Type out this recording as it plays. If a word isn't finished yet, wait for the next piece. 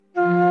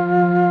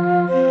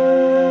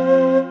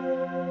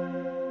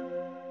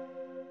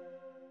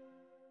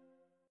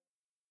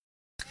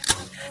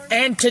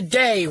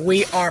today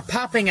we are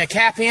popping a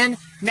cap in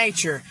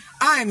nature.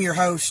 I am your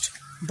host,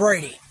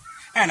 Brady.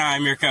 And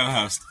I'm your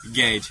co-host,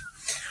 Gage.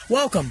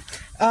 Welcome.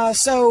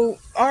 So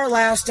our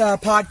last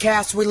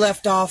podcast, we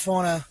left off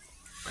on a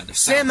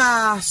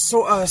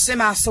semi-sore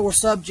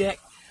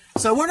subject.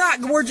 So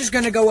we're just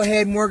going to go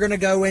ahead and we're going to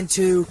go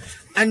into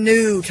a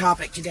new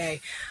topic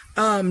today.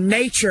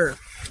 Nature.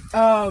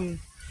 And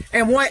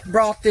what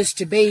brought this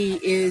to be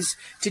is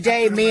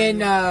today me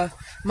and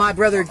my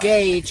brother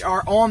Gage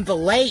are on the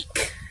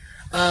lake.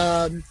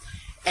 And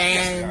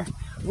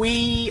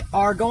we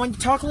are going to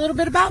talk a little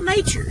bit about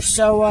nature.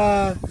 So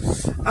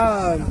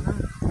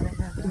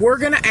we're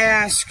going to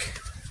ask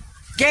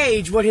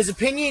Gage what his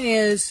opinion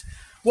is.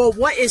 Well,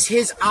 what is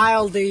his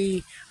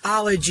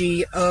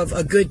ideology of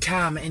a good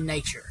time in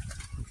nature?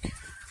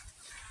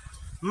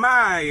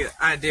 My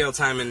ideal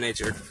time in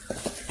nature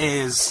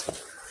is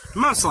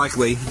most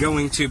likely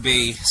going to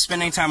be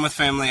spending time with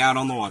family out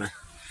on the water.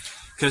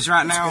 Because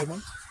right now,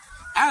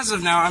 as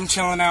of now, I'm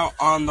chilling out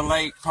on the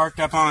lake, parked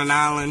up on an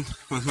island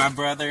with my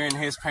brother and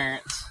his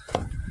parents.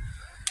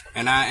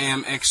 And I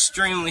am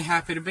extremely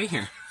happy to be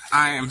here.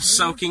 I am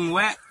soaking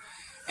wet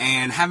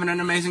and having an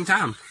amazing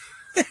time.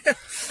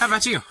 How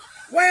about you?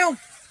 Well,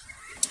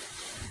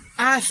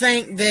 I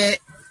think that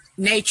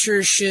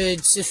nature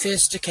should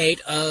sophisticate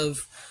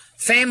of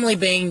family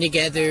being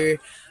together,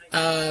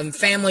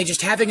 family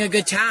just having a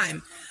good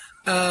time.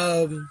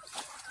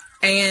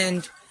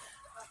 And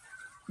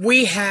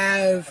we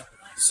have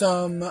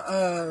some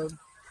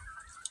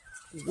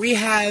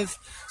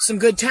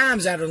good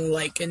times out on the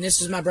lake, and this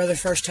is my brother's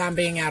first time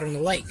being out on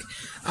the lake.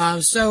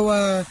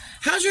 So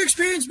how's your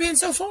experience been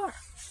so far?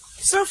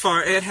 So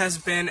far, it has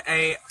been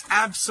an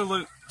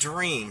absolute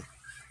dream.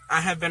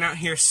 I have been out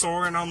here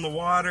soaring on the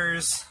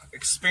waters,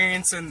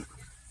 experiencing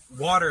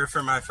water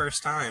for my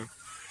first time.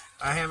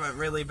 I haven't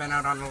really been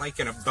out on the lake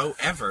in a boat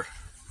ever.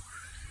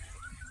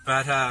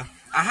 But I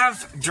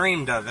have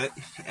dreamed of it,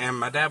 and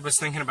my dad was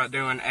thinking about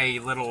doing a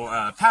little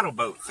paddle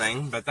boat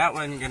thing, but that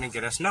wasn't going to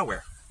get us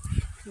nowhere.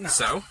 No.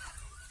 So,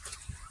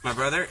 my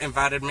brother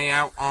invited me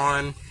out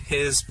on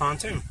his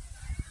pontoon,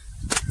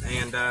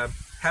 and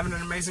having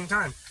an amazing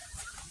time.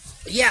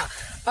 Yeah,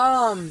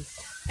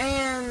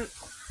 and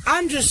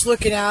I'm just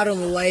looking out on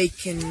the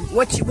lake, and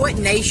what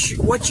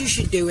you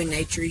should do in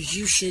nature is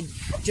you should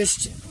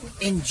just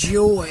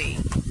enjoy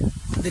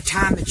the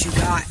time that you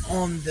got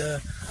on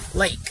the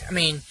lake. I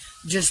mean,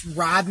 just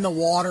riding the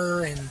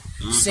water and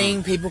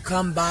seeing people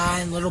come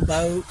by in little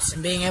boats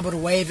and being able to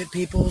wave at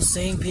people,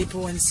 seeing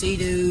people in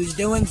Sea-Doos,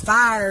 doing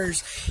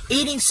fires,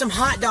 eating some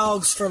hot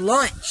dogs for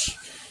lunch,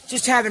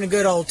 just having a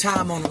good old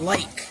time on the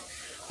lake.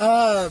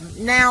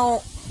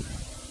 Now,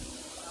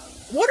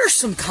 what are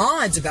some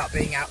cons about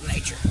being out in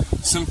nature?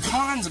 Some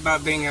cons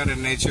about being out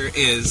in nature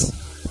is,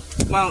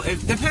 well,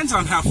 it depends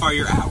on how far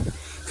you're out.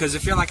 Because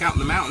if you're like out in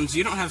the mountains,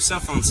 you don't have cell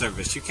phone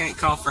service. You can't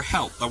call for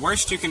help. The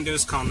worst you can do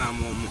is call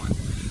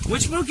 911,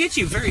 which will get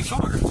you very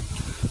far.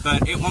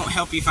 But it won't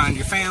help you find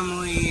your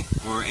family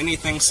or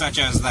anything such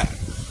as that.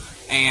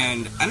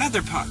 And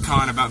another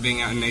con about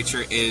being out in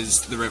nature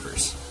is the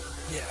rivers.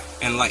 Yeah.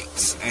 And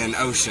lakes and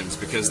oceans,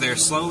 because they're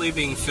slowly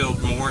being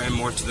filled more and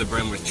more to the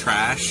brim with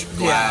trash,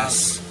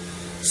 glass,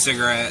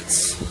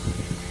 cigarettes,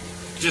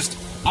 just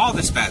all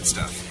this bad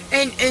stuff.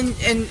 And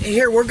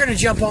here we're going to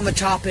jump on the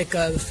topic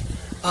of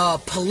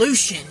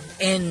pollution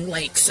in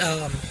lakes.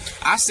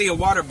 I see a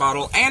water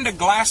bottle and a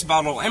glass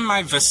bottle in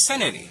my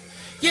vicinity.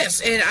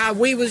 Yes, and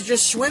we was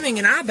just swimming,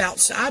 and I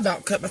about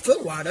cut my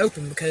foot wide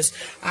open because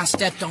I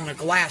stepped on a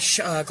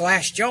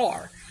glass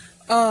jar.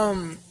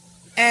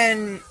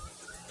 And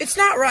it's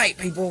not right,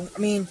 people. I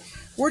mean,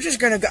 I'm just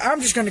gonna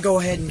go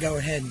ahead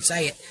and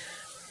say it.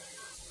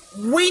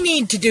 We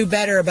need to do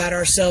better about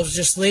ourselves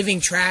just leaving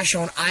trash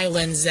on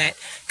islands that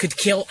could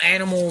kill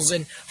animals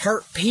and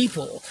hurt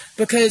people.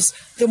 Because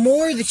the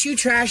more that you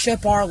trash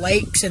up our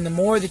lakes and the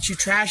more that you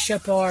trash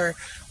up our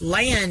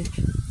land,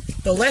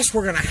 the less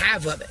we're going to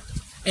have of it.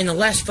 And the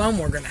less fun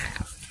we're going to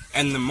have.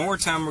 And the more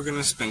time we're going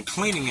to spend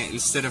cleaning it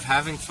instead of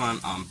having fun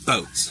on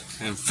boats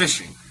and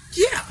fishing.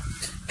 Yeah.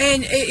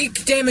 And it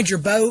could damage your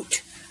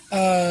boat.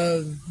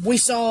 I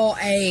saw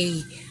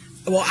a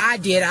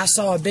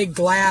big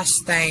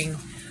glass thing.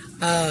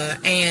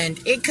 And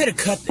it could have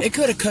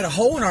cut a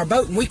hole in our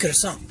boat, and we could have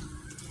sunk.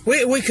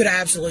 We could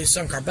have absolutely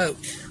sunk our boat.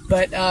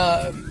 But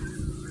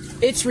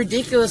it's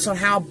ridiculous on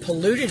how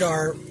polluted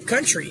our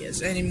country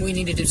is, and we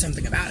need to do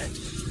something about it.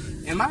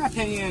 In my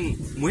opinion,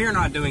 we are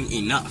not doing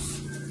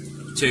enough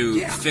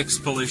to fix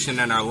pollution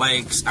in our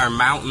lakes, our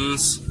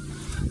mountains.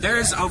 There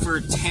is over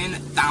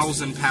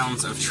 10,000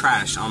 pounds of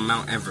trash on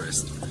Mount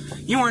Everest.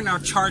 You are now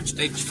charged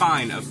a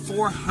fine of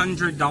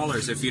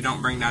 $400 if you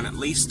don't bring down at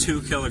least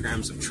 2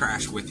 kilograms of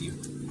trash with you.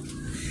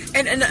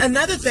 And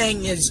another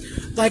thing is,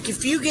 like,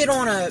 if you get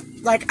on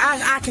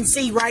I can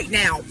see right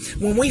now,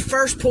 when we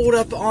first pulled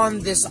up on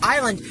this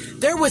island,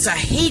 there was a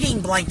heating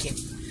blanket.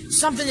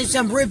 Something that's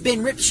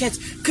been ripped to shreds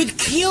could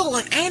kill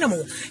an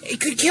animal.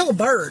 It could kill a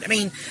bird. I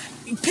mean,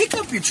 pick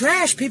up your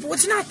trash, people.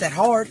 It's not that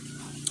hard.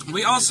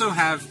 We also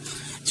have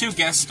 2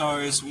 guest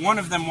stars, one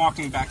of them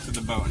walking back to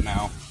the boat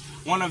now,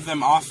 one of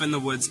them off in the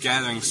woods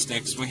gathering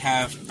sticks. We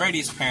have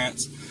Brady's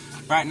parents.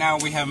 Right now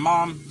we have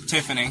Mom,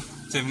 Tiffany.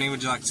 Tiffany,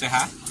 would you like to say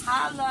hi?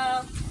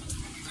 Hello.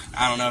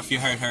 I don't know if you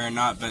heard her or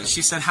not, but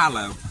she said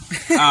hello.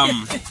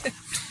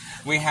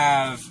 We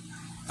have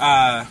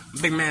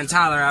big man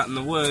Tyler out in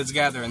the woods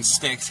gathering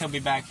sticks. He'll be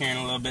back here in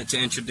a little bit to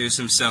introduce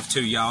himself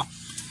to y'all.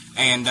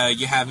 And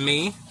you have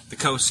me, the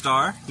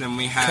co-star. Then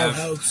we have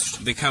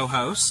the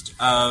co-host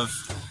of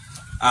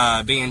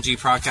B&G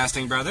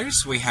Podcasting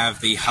Brothers. We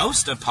have the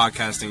host of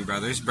Podcasting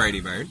Brothers,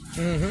 Brady Bird.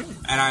 And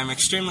I'm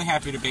extremely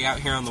happy to be out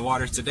here on the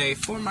water today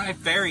for my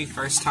very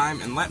first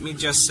time. And let me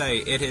just say,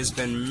 it has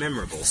been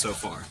memorable so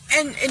far.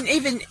 And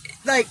even,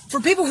 like, for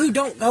people who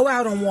don't go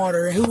out on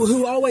water,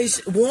 who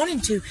always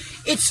wanted to,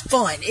 it's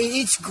fun.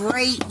 It's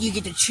great. You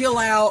get to chill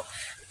out.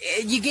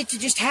 You get to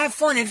just have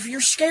fun. And if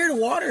you're scared of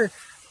water,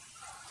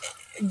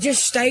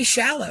 just stay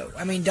shallow.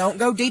 I mean, don't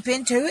go deep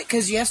into it,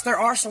 because, yes, there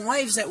are some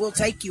waves that will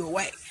take you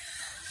away.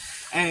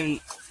 And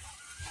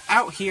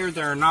out here,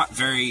 there are not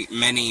very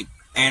many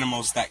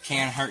animals that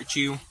can hurt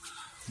you,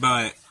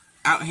 but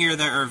out here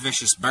there are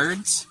vicious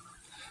birds,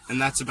 and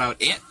that's about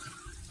it.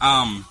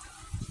 I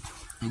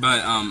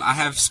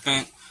have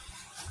spent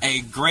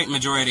a great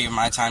majority of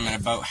my time in a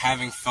boat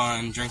having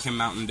fun, drinking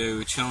Mountain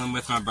Dew, chilling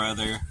with my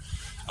brother,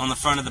 on the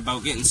front of the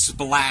boat getting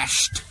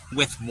splashed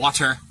with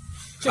water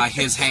by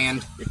his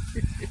hand,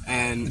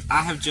 and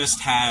I have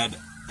just had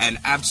an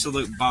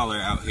absolute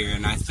baller out here,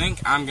 and I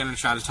think I'm going to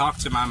try to talk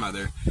to my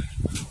mother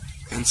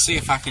and see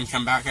if I can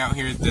come back out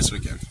here this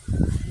weekend.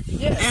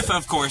 Yes. If,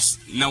 of course,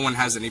 no one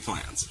has any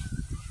plans.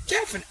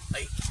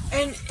 Definitely.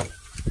 And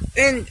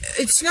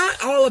it's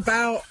not all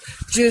about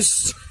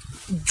just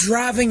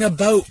driving a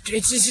boat.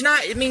 It's just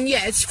not, I mean,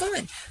 yeah, it's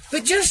fun.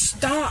 But just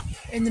stop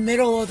in the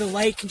middle of the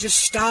lake and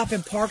just stop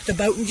and park the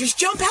boat and just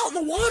jump out in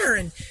the water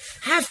and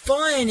have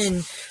fun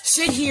and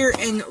sit here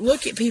and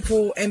look at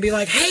people and be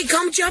like, hey,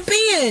 come jump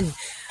in.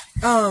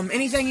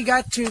 Anything you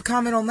got to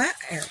comment on that,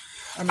 Aaron?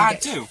 I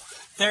do.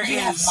 There You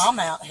have Mom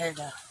out here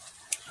to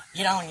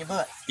get on your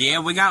butt. Yeah,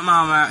 we got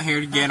Mom out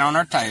here to get on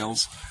our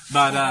tails.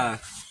 But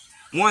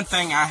one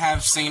thing I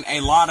have seen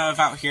a lot of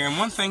out here, and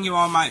one thing you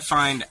all might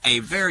find a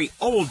very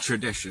old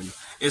tradition,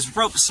 is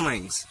rope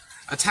swings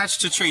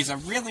attached to trees. I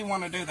really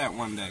want to do that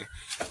one day.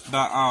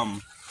 But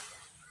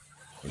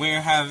we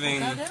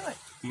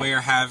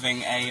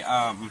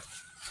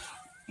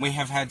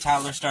have had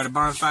Tyler start a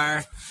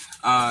bonfire.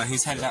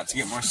 He's headed out to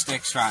get more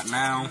sticks right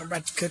now. We're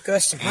about to cook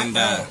us some hot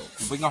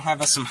dogs. We're going to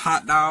have us some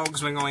hot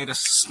dogs. We're going to eat a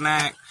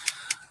snack.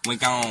 We're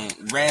going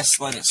to rest,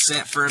 let it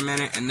set for a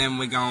minute, and then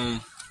we're going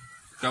to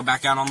go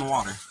back out on the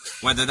water.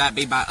 Whether that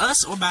be by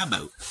us or by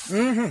boat.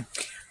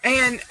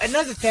 And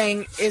another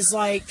thing is,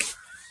 like,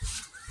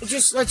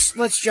 just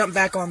let's jump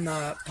back on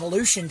the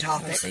pollution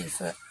topic.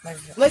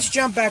 Let's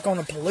jump back on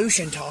the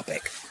pollution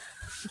topic.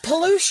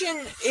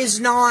 Pollution is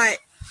not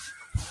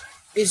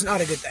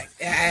a good thing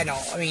at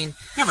all. I mean,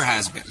 never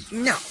has been.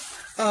 No.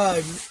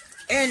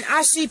 And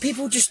I see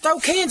people just throw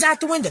cans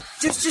out the window.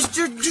 Just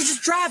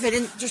drive it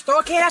and just throw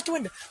a can out the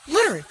window.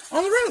 Littering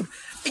on the road.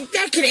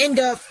 That could end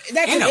up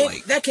in a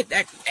lake. That could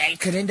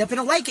end up in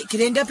a lake. It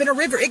could end up in a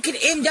river. It could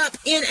end up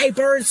in a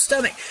bird's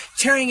stomach,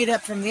 tearing it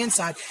up from the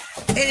inside.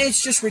 And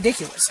it's just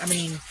ridiculous. I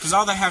mean, because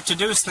all they have to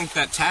do is think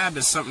that tab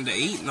is something to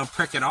eat, and they'll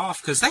prick it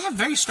off. Because they have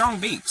very strong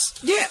beaks.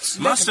 Yes,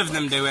 most of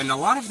them do, and a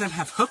lot of them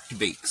have hooked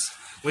beaks,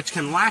 which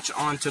can latch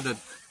onto the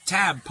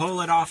tab,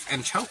 pull it off,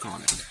 and choke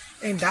on it.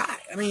 And die.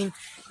 I mean,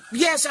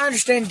 yes, I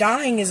understand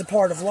dying is a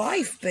part of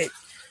life, but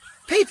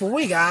people,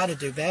 we gotta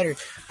do better.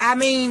 I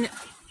mean,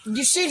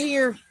 you sit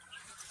here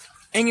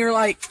and you're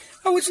like,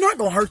 oh, it's not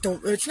gonna hurt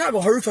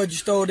if I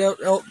just throw it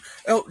out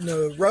in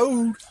the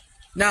road.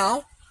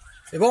 No,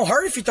 it won't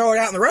hurt if you throw it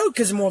out in the road,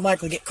 because it's more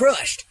likely to get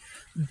crushed.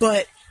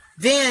 But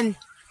then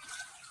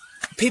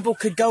people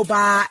could go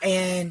by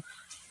and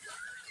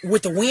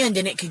with the wind,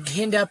 and it could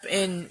end up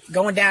in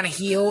going down a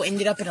hill,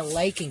 ended up in a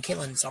lake and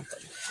killing something.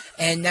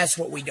 And that's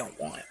what we don't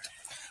want.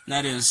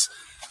 That is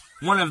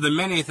one of the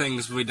many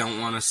things we don't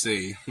want to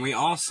see. We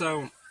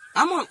also,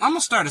 I'm going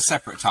to start a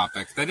separate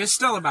topic that is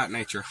still about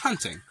nature,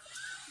 hunting.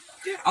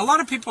 Yeah. A lot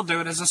of people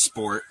do it as a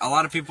sport. A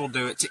lot of people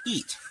do it to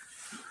eat.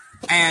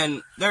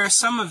 And there are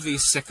some of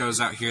these sickos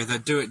out here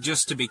that do it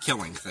just to be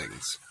killing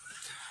things.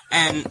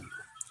 And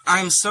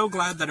I'm so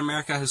glad that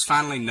America has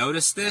finally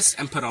noticed this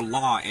and put a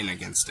law in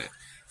against it.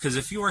 Because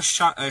if you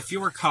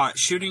are caught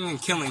shooting and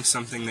killing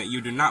something that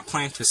you do not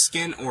plan to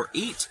skin or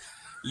eat,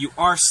 you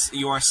are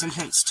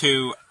sentenced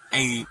to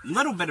a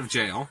little bit of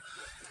jail,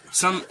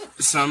 some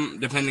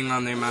depending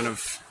on the amount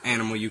of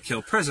animal you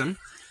kill, prison,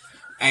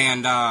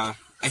 and a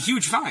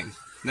huge fine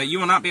that you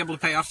will not be able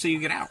to pay off till you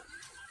get out.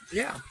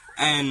 Yeah.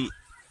 And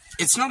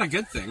it's not a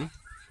good thing,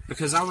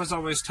 because I was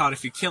always taught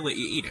if you kill it,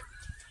 you eat it.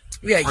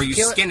 Yeah, or you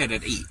skin it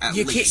and eat, at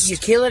least. You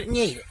kill it and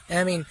you eat it.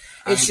 I mean,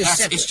 it's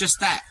just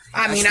that.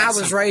 I mean, I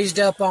was raised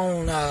up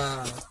on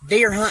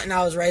deer hunting.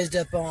 I was raised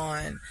up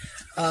on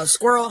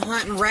squirrel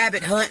hunting,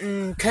 rabbit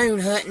hunting, coon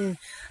hunting.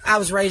 I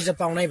was raised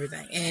up on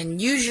everything,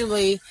 and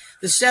usually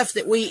the stuff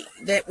that we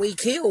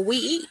kill, we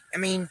eat. I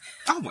mean,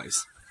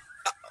 always,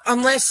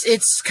 unless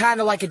it's kind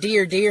of like a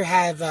deer. Deer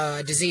have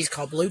a disease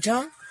called blue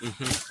tongue.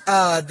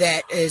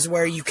 That is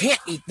where you can't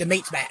eat. The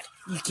meat's bad.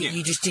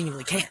 You just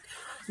genuinely can't.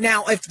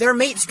 Now, if their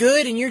meat's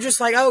good and you're just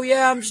like, oh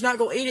yeah, I'm just not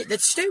going to eat it,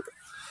 that's stupid.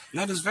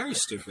 That is very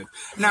stupid.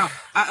 Now,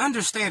 I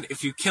understand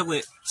if you kill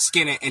it,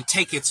 skin it, and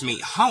take its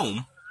meat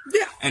home,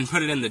 and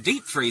put it in the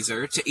deep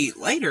freezer to eat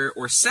later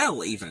or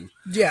sell even.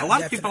 Yeah, a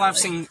lot of people I've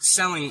seen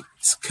selling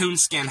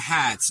coonskin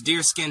hats,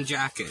 deerskin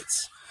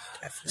jackets,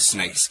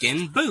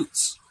 snakeskin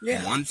boots.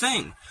 Yeah. One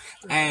thing.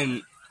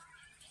 And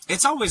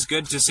it's always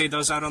good to see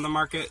those out on the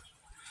market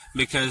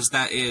because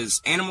that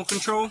is animal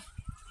control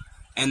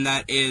and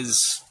that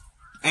is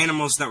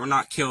animals that were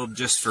not killed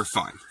just for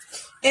fun.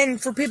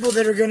 And for people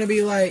that are going to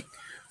be like,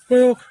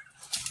 well,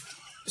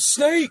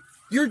 snake,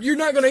 you're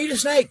not going to eat a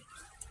snake.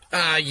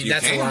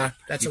 That's a lie.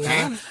 That's a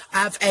lie.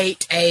 I've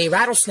ate a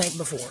rattlesnake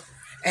before,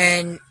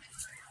 and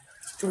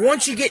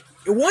once you get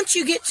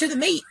to the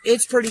meat,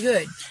 it's pretty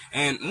good.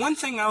 And one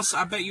thing else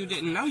I bet you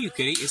didn't know you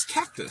could eat is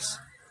cactus.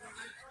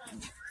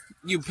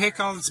 You pick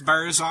all its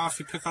burrs off,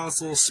 you pick all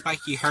its little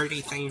spiky,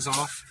 hurty things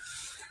off,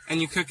 and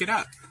you cook it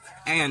up.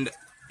 And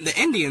the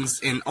Indians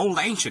in old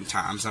ancient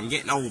times, I'm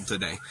getting old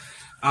today,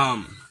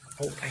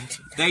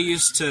 they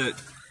used to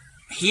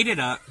heat it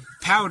up,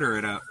 powder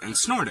it up, and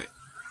snort it.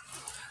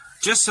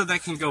 Just so they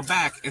can go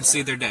back and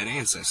see their dead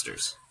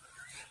ancestors.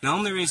 The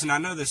only reason I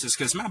know this is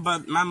because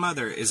my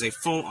mother is a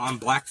full-on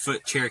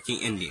Blackfoot Cherokee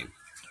Indian.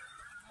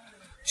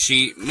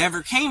 She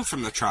never came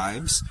from the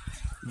tribes,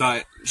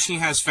 but she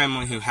has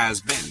family who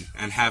has been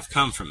and have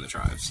come from the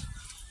tribes.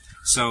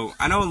 So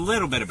I know a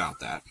little bit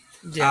about that.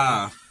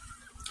 Yeah.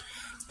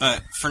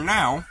 But for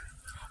now,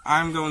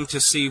 I'm going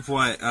to see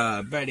what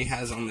Betty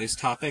has on these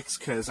topics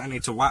because I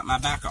need to wipe my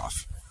back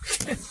off.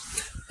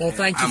 Well,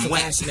 thank you for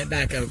passing it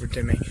back over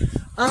to me.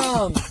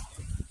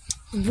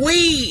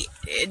 We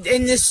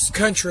in this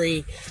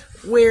country,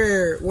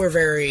 we're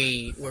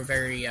very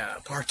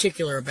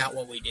particular about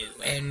what we do,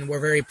 and we're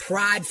very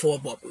prideful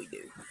of what we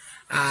do.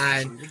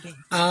 And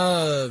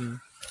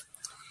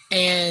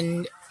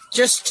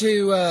just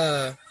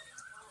a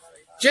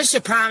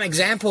prime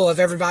example of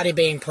everybody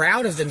being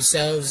proud of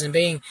themselves and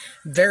being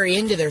very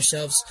into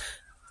themselves.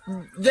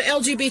 The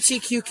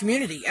LGBTQ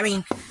community, I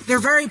mean, they're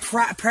very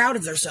proud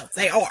of themselves.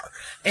 They are.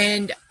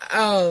 And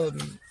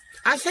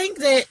I think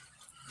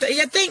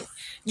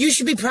you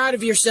should be proud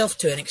of yourself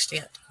to an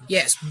extent.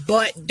 Yes,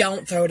 but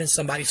don't throw it in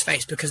somebody's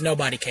face because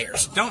nobody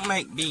cares. Don't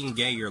make being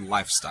gay your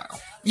lifestyle.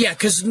 Yeah,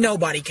 because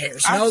nobody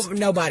cares.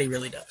 Nobody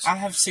really does. I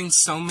have seen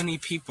so many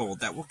people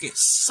that will get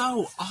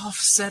so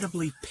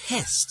offsettably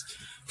pissed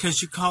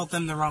because you called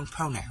them the wrong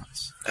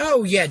pronouns.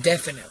 Oh, yeah,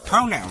 definitely.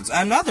 Pronouns.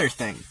 Another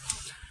thing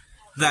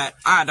that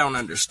I don't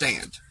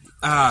understand.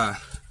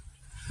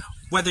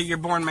 Whether you're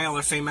born male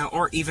or female,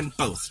 or even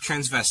both,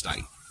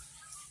 transvestite.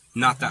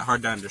 Not that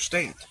hard to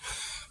understand.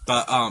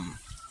 But,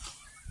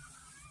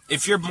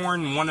 if you're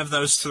born one of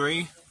those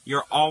three,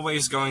 you're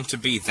always going to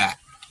be that.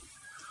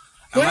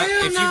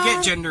 If you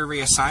get gender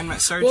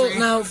reassignment surgery... Well,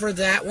 no, for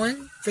that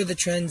one, for the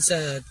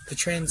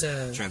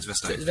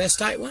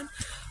transvestite one,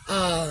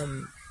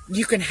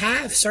 you can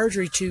have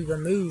surgery to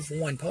remove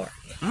one part.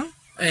 Hmm?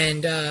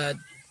 And,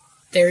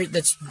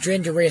 that's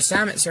gender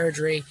reassignment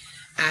surgery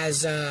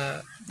as,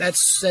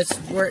 that's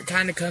where it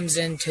kind of comes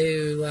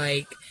into,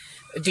 like,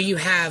 do you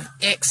have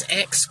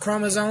XX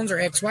chromosomes or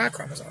XY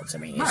chromosomes? I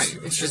mean,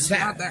 it's just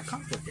not that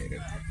complicated.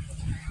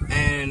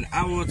 And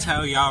I will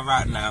tell y'all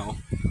right now,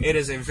 it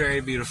is a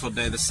very beautiful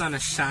day. The sun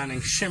is shining,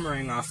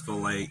 shimmering off the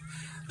lake.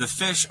 The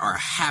fish are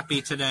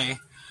happy today.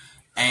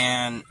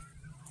 And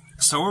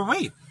so are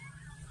we.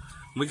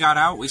 We got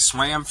out, we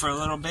swam for a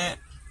little bit.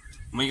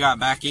 We got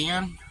back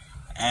in.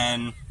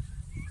 And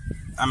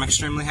I'm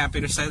extremely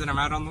happy to say that I'm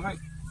out on the lake.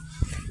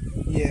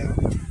 Yeah.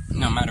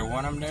 No matter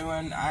what I'm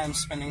doing, I am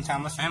spending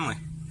time with family.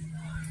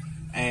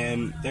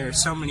 And there are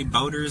so many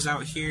boaters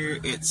out here.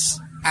 It's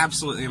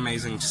absolutely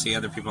amazing to see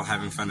other people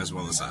having fun as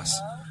well as us.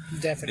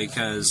 Definitely.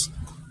 Because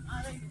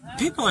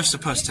people are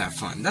supposed to have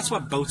fun. That's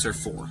what boats are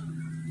for.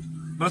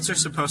 Boats are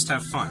supposed to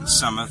have fun.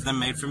 Some of them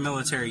made for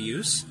military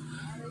use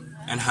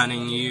and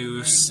hunting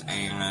use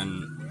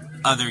and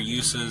other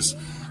uses.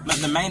 But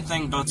the main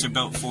thing boats are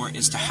built for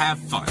is to have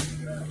fun.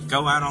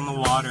 Go out on the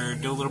water,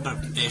 do a little bit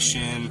of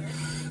fishing,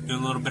 do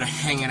a little bit of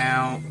hanging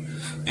out,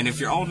 and if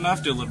you're old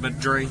enough, do a little bit of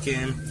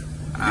drinking.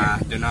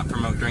 Do not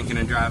promote drinking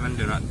and driving.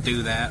 Do not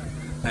do that.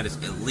 That is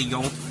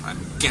illegal. I'm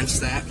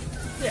against that.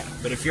 Yeah.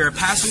 But if you're a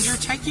passenger,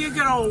 take you a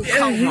good old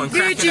cold one,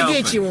 crack it open.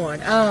 Get you one.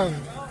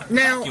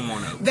 Now,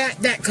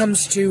 that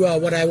comes to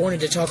what I wanted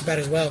to talk about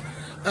as well.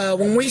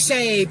 When we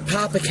say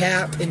pop a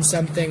cap in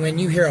something, when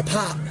you hear a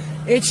pop,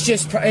 it's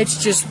just right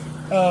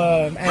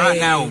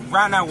now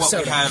what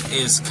soda. We have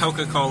is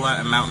Coca-Cola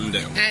and Mountain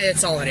Dew.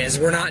 That's all it is.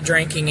 We're not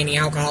drinking any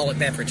alcoholic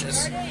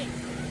beverages.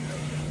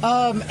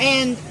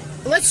 And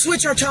let's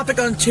switch our topic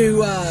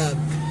onto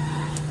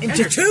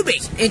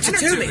tubing.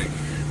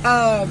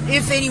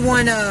 if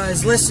anyone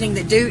is listening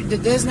that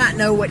does not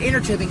know what inner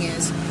tubing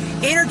is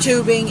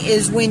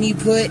when you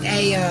put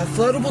a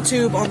floatable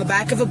tube on the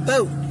back of a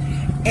boat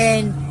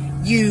and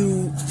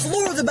you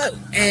floor the boat.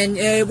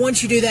 And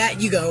once you do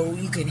that,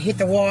 you can hit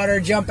the water,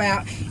 jump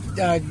out,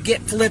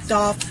 get flipped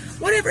off,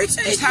 whatever.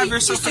 Just have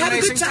yourself an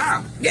amazing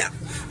time. Yeah.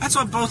 That's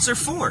what boats are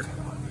for.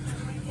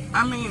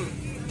 I mean,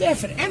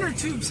 definitely. Inner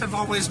tubes have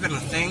always been a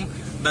thing,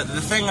 but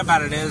the thing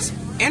about it is,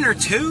 inner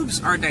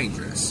tubes are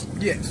dangerous.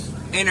 Yes.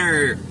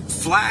 Inner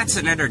flats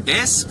and inner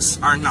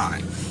discs are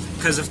not.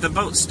 Because if the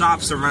boat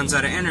stops or runs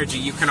out of energy,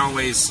 you can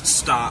always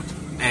stop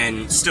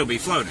and still be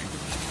floating.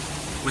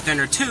 With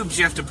inner tubes,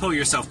 you have to pull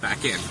yourself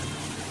back in,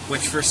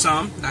 which for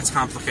some, that's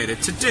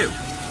complicated to do.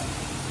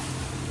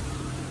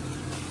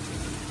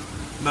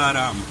 But,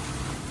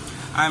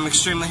 I'm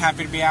extremely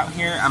happy to be out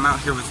here. I'm out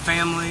here with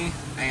family,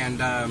 and,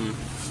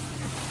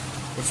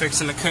 we're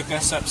fixing to cook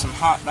us up some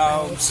hot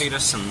dogs, eat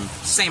us some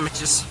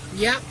sandwiches.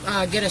 Yep,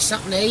 get us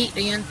something to eat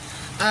then.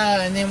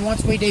 And then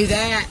once we do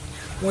that,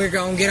 we're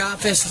going to get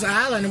off this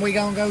island and we're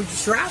going to go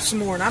drive some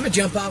more. And I'm going to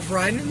jump off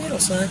right in the middle,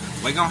 son.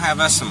 We're going to have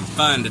us some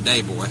fun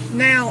today, boy.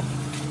 Now,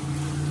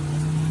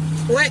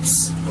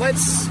 let's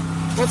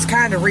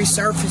kind of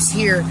resurface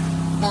here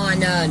on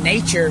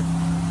nature.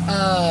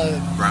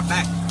 Right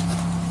back.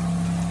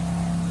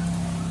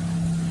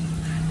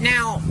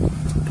 Now,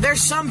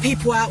 there's some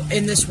people out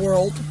in this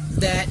world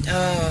that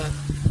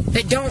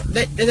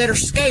are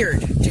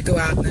scared to go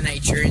out in the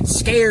nature and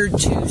scared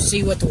to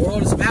see what the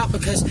world is about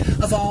because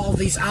of all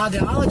these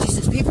ideologies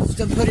that people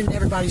have put in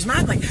everybody's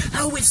mind. Like,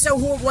 oh, it's so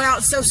horrible out,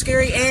 it's so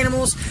scary,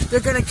 animals, they're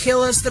going to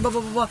kill us, blah,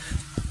 blah, blah, blah.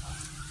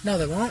 No,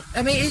 they won't.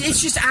 I mean,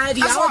 it's just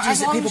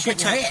ideologies that people put in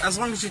their head. As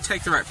long as you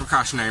take the right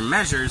precautionary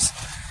measures,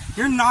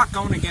 you're not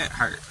going to get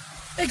hurt.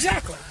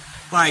 Exactly.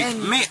 Like,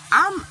 me,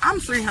 I'm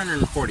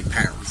 340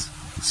 pounds.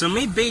 So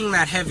me being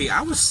that heavy,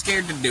 I was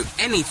scared to do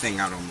anything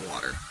out on the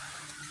water.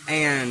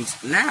 And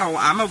now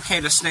I'm okay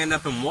to stand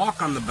up and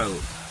walk on the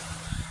boat.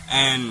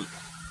 And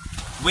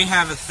we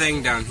have a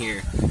thing down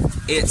here.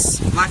 It's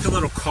like a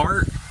little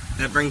cart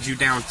that brings you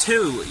down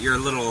to your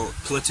little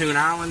platoon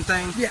island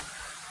thing. Yeah.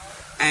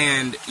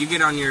 And you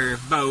get on your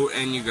boat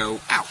and you go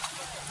out.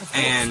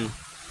 And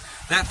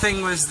that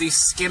thing was the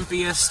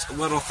skimpiest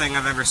little thing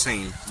I've ever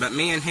seen. But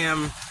me and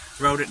him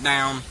rode it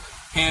down.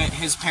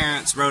 His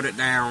parents rode it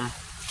down.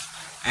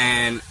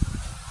 And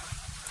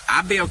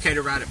I'd be okay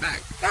to ride it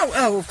back.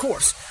 Oh, of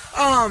course.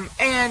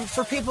 And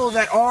for people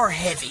that are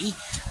heavy,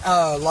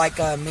 like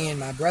me and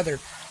my brother,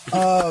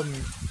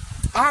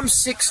 I'm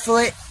 6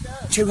 foot,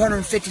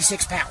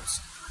 256 pounds.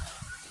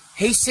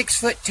 He's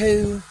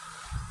 6'2",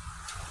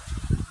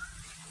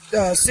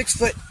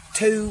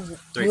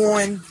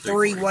 6'2",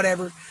 3,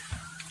 whatever,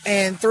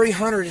 and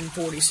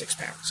 346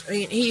 pounds. I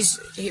mean,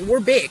 we're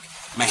big.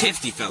 My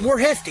hefty fella. We're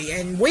hefty,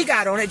 and we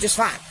got on it just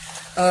fine.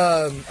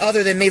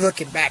 Other than me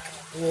looking back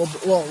a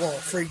little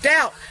freaked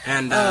out.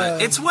 And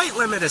its weight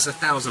limit is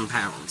 1,000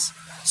 pounds.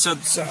 So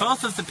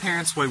both of the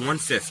parents weigh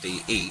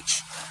 150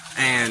 each,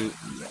 and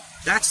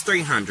that's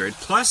 300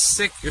 plus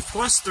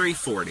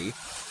 340,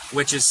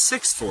 which is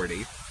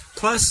 640,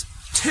 plus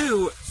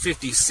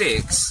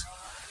 256,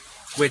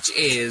 which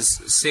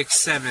is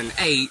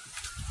 678,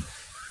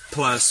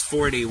 plus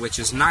 40, which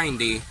is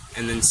 90,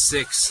 and then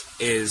 6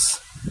 is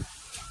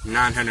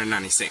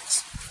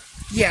 996.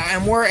 Yeah,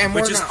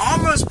 which is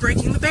almost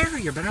breaking the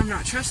barrier, but I'm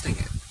not trusting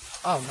it.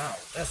 Oh no,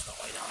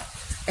 definitely not.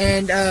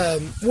 And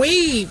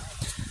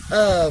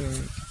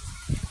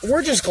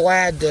we're just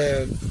glad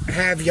to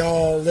have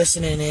y'all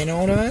listening in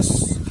on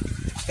us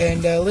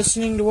and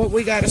listening to what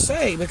we got to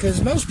say,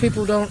 because most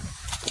people don't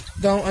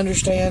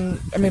understand.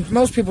 I mean,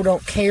 most people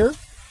don't care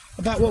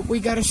about what we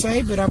got to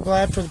say, but I'm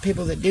glad for the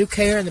people that do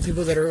care and the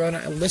people that are going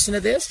to listen to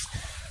this.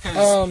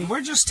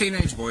 We're just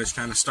teenage boys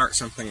trying to start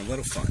something a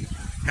little fun.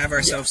 Have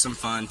ourselves some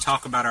fun,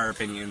 talk about our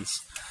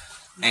opinions,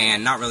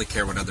 and not really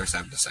care what others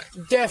have to say.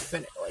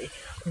 Definitely.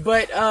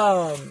 But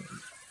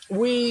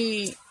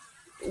we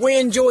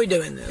enjoy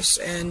doing this,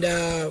 and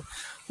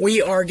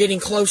we are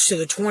getting close to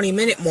the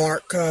 20-minute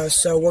mark,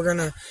 so we're going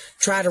to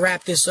try to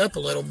wrap this up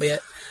a little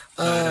bit.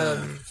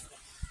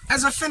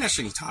 As a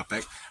finishing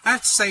topic, I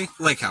have to say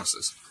lake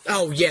houses.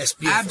 Oh, yes,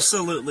 beautiful.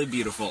 Absolutely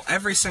beautiful.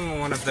 Every single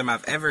one of them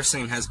I've ever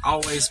seen has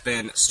always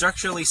been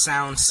structurally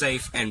sound,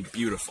 safe, and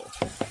beautiful.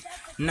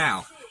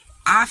 Now,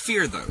 I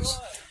fear those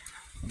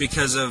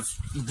because of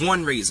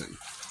one reason.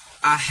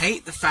 I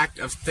hate the fact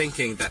of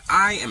thinking that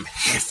I am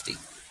hefty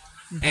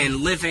and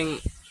living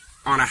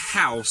on a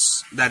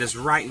house that is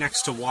right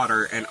next to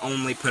water and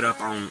only put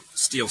up on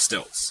steel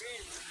stilts.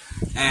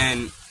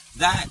 And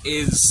that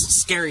is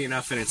scary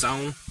enough in its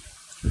own.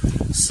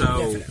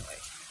 So, definitely.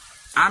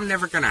 I'm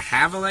never going to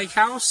have a lake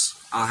house.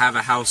 I'll have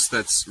a house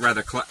that's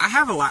rather close. I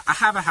have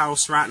a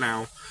house right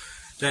now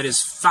that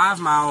is 5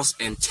 miles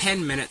and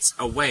 10 minutes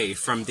away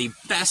from the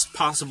best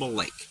possible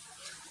lake.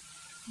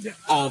 Yeah.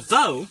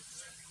 Although,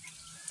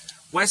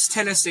 West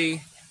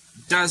Tennessee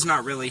does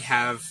not really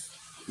have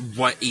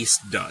what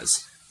East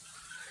does.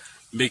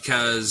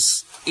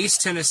 Because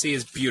East Tennessee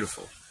is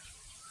beautiful.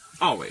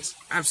 Always.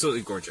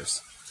 Absolutely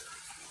gorgeous.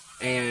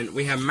 And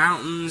we have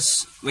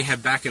mountains, we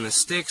have back in the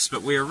sticks,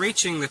 but we are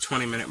reaching the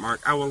 20-minute mark.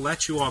 I will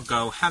let you all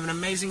go. Have an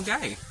amazing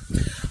day.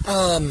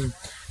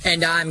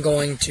 And I'm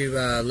going to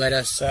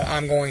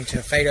I'm going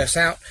to fade us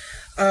out.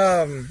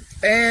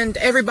 And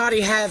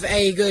everybody have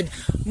a good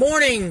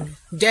morning,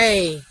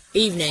 day,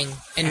 evening,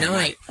 and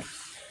night.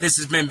 This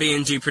has been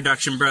B&G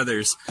Production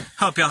Brothers.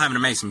 Hope y'all have an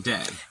amazing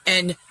day.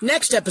 And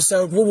next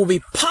episode, we will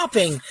be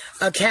popping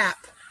a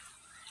cap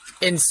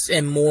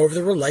in more of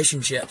the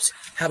relationships.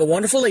 Have a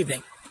wonderful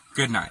evening.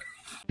 Good night.